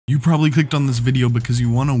You probably clicked on this video because you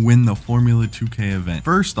want to win the Formula 2K event.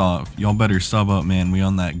 First off, y'all better sub up, man. We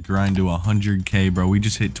on that grind to 100K, bro. We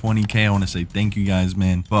just hit 20K. I want to say thank you guys,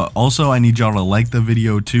 man. But also, I need y'all to like the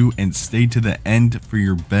video too and stay to the end for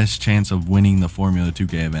your best chance of winning the Formula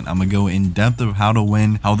 2K event. I'm going to go in depth of how to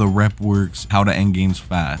win, how the rep works, how to end games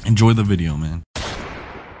fast. Enjoy the video, man.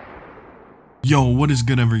 Yo, what is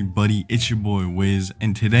good, everybody? It's your boy Wiz,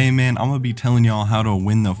 and today, man, I'm gonna be telling y'all how to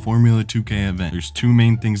win the Formula 2K event. There's two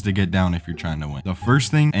main things to get down if you're trying to win. The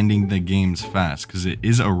first thing, ending the games fast, because it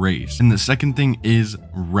is a race. And the second thing is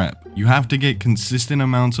rep. You have to get consistent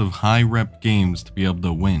amounts of high rep games to be able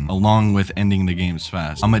to win, along with ending the games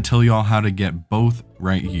fast. I'm gonna tell y'all how to get both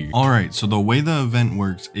right here. All right, so the way the event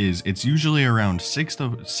works is it's usually around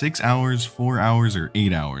 6 hours, 4 hours, or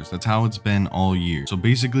 8 hours. That's how it's been all year. So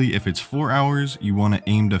basically, if it's 4 hours, you want to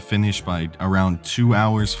aim to finish by around 2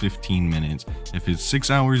 hours 15 minutes. If it's 6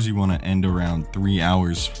 hours, you want to end around 3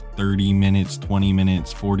 hours 30 minutes, 20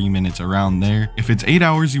 minutes, 40 minutes, around there. If it's 8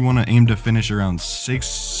 hours, you want to aim to finish around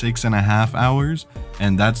 6.5 hours,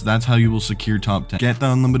 and that's how you will secure top 10. Get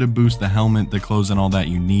the unlimited boost, the helmet, the clothes, and all that.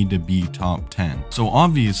 You need to be top 10. So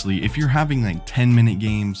obviously, if you're having like 10-minute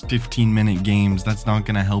games, 15-minute games, that's not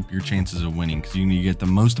going to help your chances of winning, because you need to get the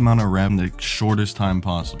most amount of rep in the shortest time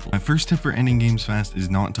possible. My first tip for ending games fast is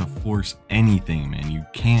not to force anything, man. You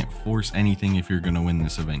can't force anything if you're going to win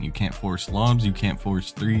this event. You can't force lobs, you can't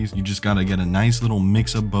force threes. You just got to get a nice little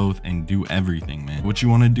mix of both and do everything, man. What you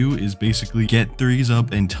want to do is basically get threes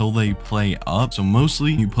up until they play up. So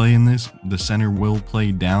mostly you play in this, the center will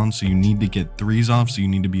play down, so you need to get threes off. So you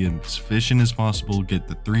need to be as efficient as possible, get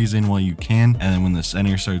the threes in while you can, and then when the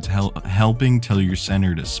center starts helping, tell your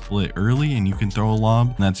center to split early and you can throw a lob,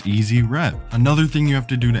 and that's easy rep. Another thing you have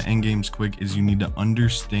to do to end games quick is you need to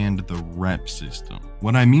understand the rep system.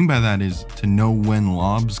 What I mean by that is to know when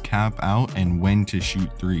lobs cap out and when to shoot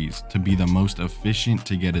threes to be the most efficient,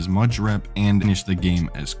 to get as much rep and finish the game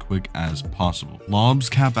as quick as possible. Lobs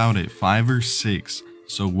cap out at 5 or 6.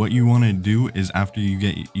 So what you want to do is after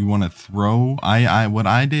you want to throw, what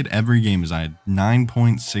I did every game is I had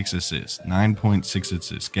 9.6 assists, 9.6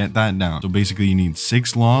 assists. Get that down. So basically you need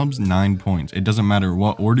 6 lobs, 9 points. It doesn't matter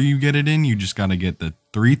what order you get it in. You just got to get the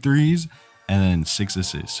 3 threes and then 6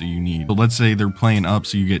 assists. So you need, so let's say they're playing up,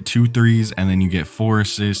 so you get 2 threes and then you get 4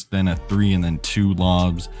 assists, then a 3, and then 2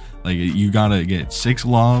 lobs. Like, you gotta get 6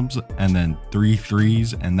 lobs and then 3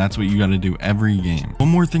 threes, and that's what you gotta do every game. One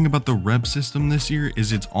more thing about the rep system this year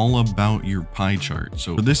is it's all about your pie chart.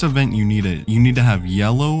 So for this event, you need to have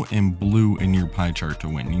yellow and blue in your pie chart to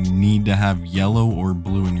win. You need to have yellow or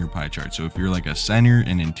blue in your pie chart. So if you're like a center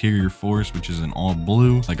and interior force, which is an all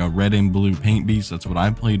blue, like a red and blue paint beast, that's what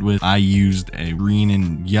I played with. I used a green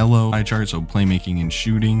and yellow pie chart, so playmaking and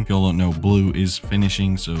shooting. If y'all don't know, blue is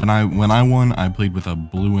finishing. So when I won, I played with a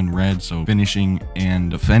blue and red, so finishing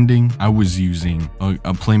and defending. I was using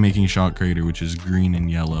a playmaking shot creator, which is green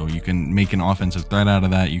and yellow. You can make an offensive threat out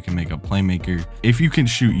of that. You can make a playmaker. If you can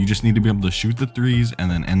shoot, you just need to be able to shoot the threes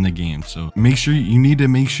and then end the game. So you need to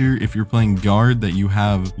make sure if you're playing guard that you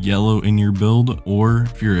have yellow in your build, or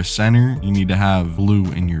if you're a center, you need to have blue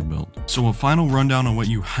in your build. So a final rundown on what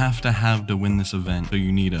you have to win this event. So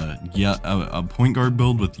you need a point guard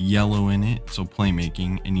build with yellow in it, so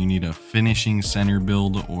playmaking, and you need a finishing center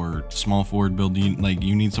build or small forward build.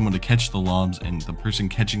 You need someone to catch the lobs, and the person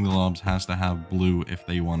catching the lobs has to have blue if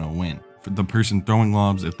they want to win. For the person throwing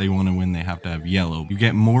lobs, if they want to win, they have to have yellow. You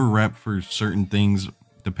get more rep for certain things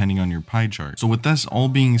depending on your pie chart. So with this all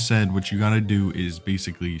being said, what you got to do is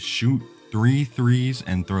basically shoot 3 threes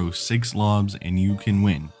and throw 6 lobs, and you can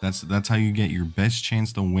win. That's how you get your best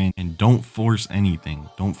chance to win. And don't force anything.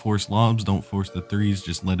 Don't force lobs, don't force the threes.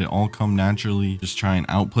 Just let it all come naturally. Just try and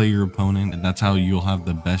outplay your opponent, and that's how you'll have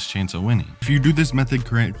the best chance of winning. If you do this method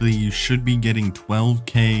correctly, you should be getting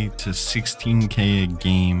 12k to 16k a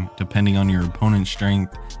game depending on your opponent's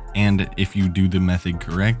strength. And if you do the method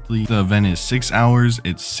correctly, the event is 6 hours,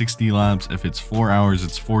 it's 60 laps. If it's 4 hours,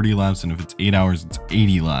 it's 40 laps. And if it's 8 hours, it's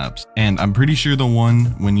 80 laps. And I'm pretty sure the one,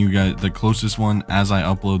 when you got the closest one, as I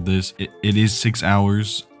upload this, it is 6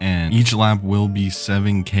 hours. And each lap will be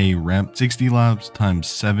 7k rep. 60 laps times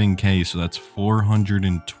 7k, so that's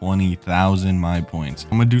 420,000 my points.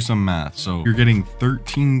 I'm gonna do some math. So you're getting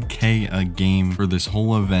 13k a game for this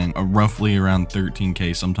whole event, roughly around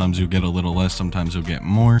 13k. Sometimes you'll get a little less, sometimes you'll get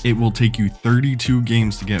more. It will take you 32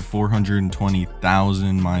 games to get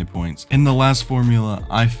 420,000 my points. In the last formula,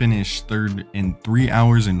 I finished third in 3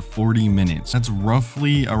 hours and 40 minutes. That's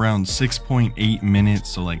roughly around 6.8 minutes,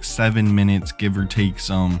 so like 7 minutes, give or take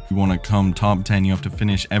some. come top 10, you have to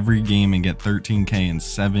finish every game and get 13k in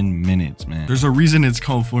 7 minutes, man. There's a reason it's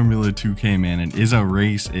called Formula 2K, man. It is a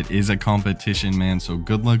race, it is a competition, man. So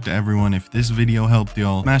good luck to everyone. If this video helped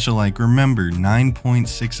y'all, smash a like. Remember,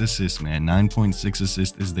 9.6 assists, man. 9.6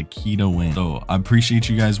 assists is the key to win. So I appreciate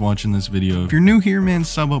you guys watching this video. If you're new here, man,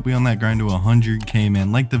 sub up. We on that grind to 100k,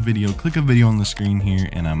 man. Like the video, click a video on the screen here,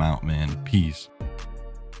 and I'm out, man. Peace.